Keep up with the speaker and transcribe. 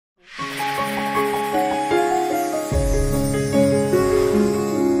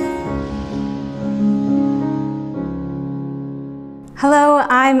Hello,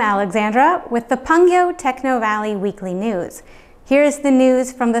 I'm Alexandra with the Pangyo Technovalley Weekly News. Here's the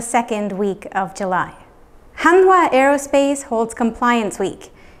news from the second week of July. Hanwha Aerospace holds Compliance Week,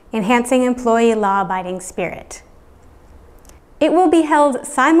 enhancing employee law-abiding spirit. It will be held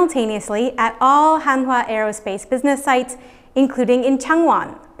simultaneously at all Hanwha Aerospace business sites, including in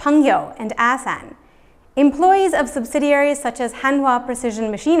Changwon, Pangyo, and Asan. Employees of subsidiaries such as Hanwha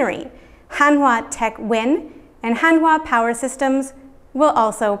Precision Machinery, Hanwha Tech Win, and Hanwha Power Systems will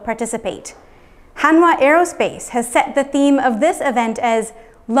also participate. Hanwha Aerospace has set the theme of this event as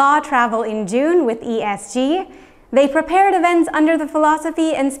Law Travel in June with ESG. They prepared events under the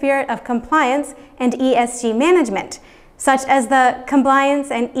philosophy and spirit of compliance and ESG management, such as the Compliance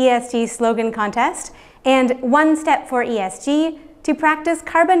and ESG Slogan Contest and One Step for ESG to practice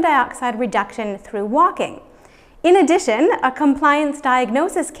carbon dioxide reduction through walking. In addition, a compliance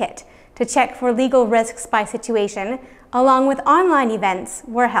diagnosis kit to check for legal risks by situation, along with online events,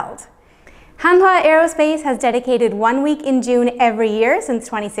 were held. Hanwha Aerospace has dedicated 1 week in June every year since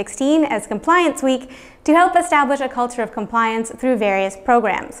 2016 as Compliance Week to help establish a culture of compliance through various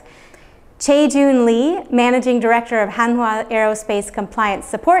programs. Chae-Jun Lee, Managing Director of Hanwha Aerospace Compliance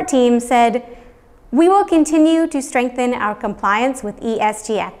Support Team, said, "We will continue to strengthen our compliance with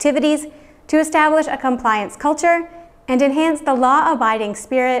ESG activities to establish a compliance culture and enhance the law-abiding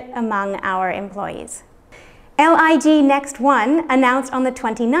spirit among our employees." LIG Next One announced on the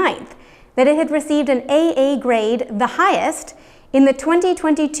 29th that it had received an AA grade, the highest, in the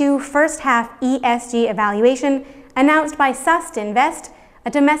 2022 first half ESG evaluation announced by Sust Invest,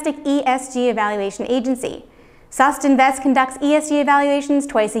 a domestic ESG evaluation agency. Sust Invest conducts ESG evaluations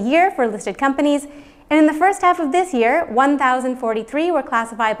twice a year for listed companies, and in the first half of this year, 1,043 were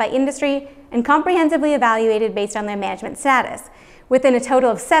classified by industry and comprehensively evaluated based on their management status, within a total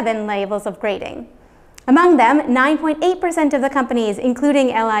of 7 levels of grading. Among them, 9.8% of the companies, including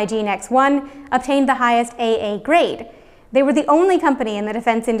LIG Next One, obtained the highest AA grade. They were the only company in the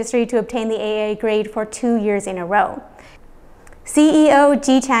defense industry to obtain the AA grade for 2 years in a row. CEO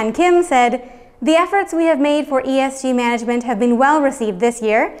Ji-Chan Kim said, "The efforts we have made for ESG management have been well received this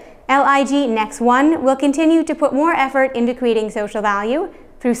year. LIG Next One will continue to put more effort into creating social value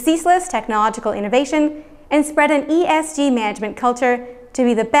through ceaseless technological innovation and spread an ESG management culture to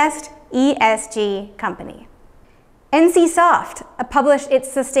be the best ESG company." NCSoft published its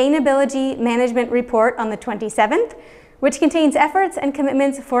Sustainability Management Report on the 27th, which contains efforts and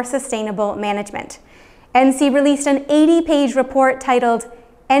commitments for sustainable management. NC released an 80-page report titled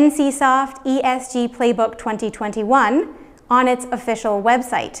NCSoft ESG Playbook 2021 on its official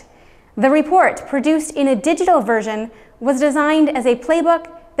website. The report, produced in a digital version, was designed as a playbook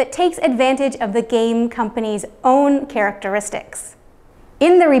that takes advantage of the game company's own characteristics.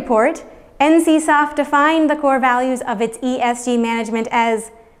 In the report, NCSoft defined the core values of its ESG management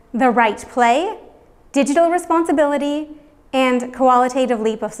as the right play, digital responsibility, and qualitative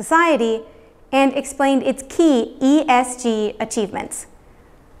leap of society, and explained its key ESG achievements.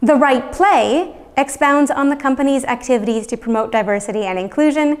 The right play expounds on the company's activities to promote diversity and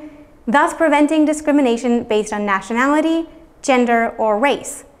inclusion, thus preventing discrimination based on nationality, gender, or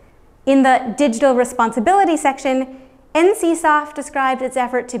race. In the digital responsibility section, NCSoft described its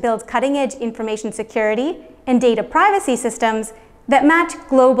effort to build cutting-edge information security and data privacy systems that match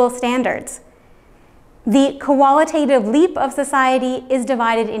global standards. The qualitative leap of society is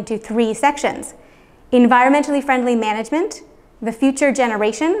divided into 3 sections: environmentally friendly management, the future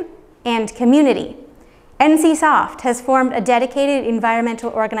generation, and community. NCSoft has formed a dedicated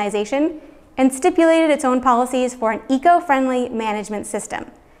environmental organization and stipulated its own policies for an eco-friendly management system.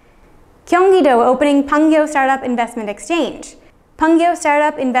 Gyeonggi-do opening Pangyo Startup Investment Exchange. Pangyo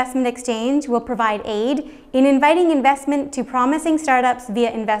Startup Investment Exchange will provide aid in inviting investment to promising startups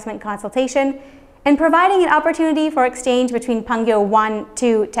via investment consultation and providing an opportunity for exchange between Pangyo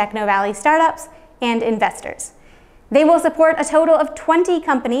 1-2 Technovalley startups and investors. They will support a total of 20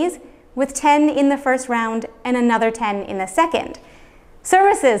 companies, with 10 in the first round and another 10 in the second.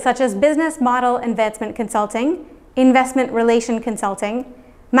 Services such as business model advancement consulting, investment relation consulting,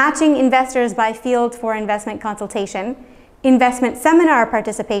 matching investors by field for investment consultation, investment seminar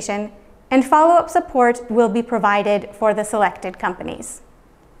participation, and follow-up support will be provided for the selected companies.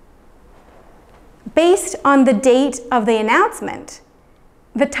 Based on the date of the announcement,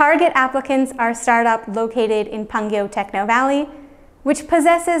 the target applicants are startups located in Pangyo Technovalley, which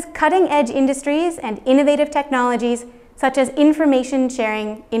possesses cutting-edge industries and innovative technologies such as information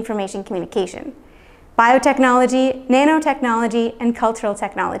sharing, information communication, biotechnology, nanotechnology, and cultural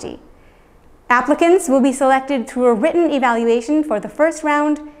technology. Applicants will be selected through a written evaluation for the first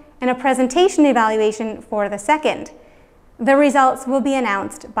round and a presentation evaluation for the second. The results will be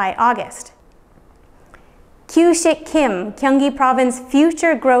announced by August. Kyu-sik Kim, Gyeonggi Province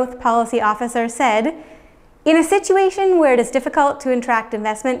Future Growth Policy Officer, said, "In a situation where it is difficult to attract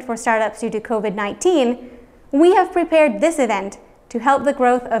investment for startups due to COVID-19, we have prepared this event to help the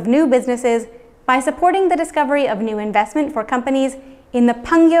growth of new businesses by supporting the discovery of new investment for companies in the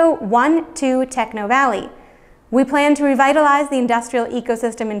Pangyo 1-2 Techno Valley. We plan to revitalize the industrial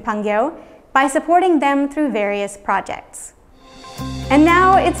ecosystem in Pangyo by supporting them through various projects." And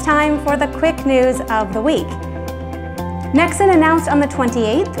now it's time for the quick news of the week. Nexon announced on the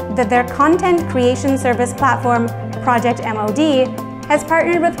 28th that their content creation service platform, Project MOD, has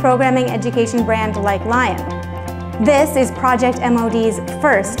partnered with programming education brand Like Lion. This is Project MOD's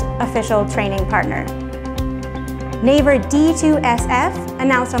first official training partner. Naver D2SF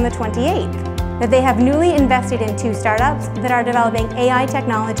announced on the 28th that they have newly invested in 2 startups that are developing AI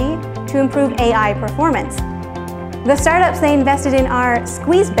technology to improve AI performance. The startups they invested in are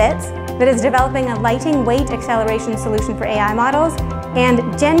SqueezeBits, that is developing a lighting weight acceleration solution for AI models, and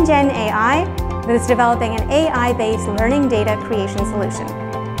GenGen AI, that is developing an AI-based learning data creation solution.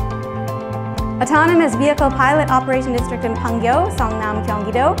 Autonomous Vehicle Pilot Operation District in Pangyo, Seongnam,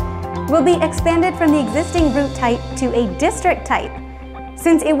 Gyeonggi-do, will be expanded from the existing route type to a district type.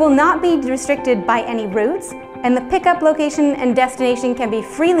 Since it will not be restricted by any routes, and the pickup location and destination can be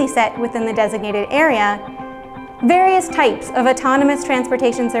freely set within the designated area, various types of autonomous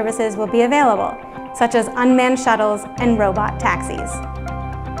transportation services will be available, such as unmanned shuttles and robot taxis.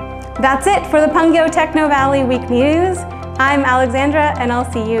 That's it for the Pangyo Technovalley Weekly News. I'm Alexandra, and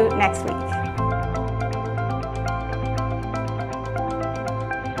I'll see you next week.